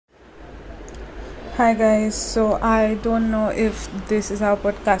Hi guys, so I don't know if this is how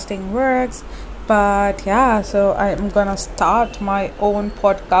podcasting works, but yeah, so I'm gonna start my own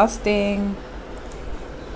podcasting.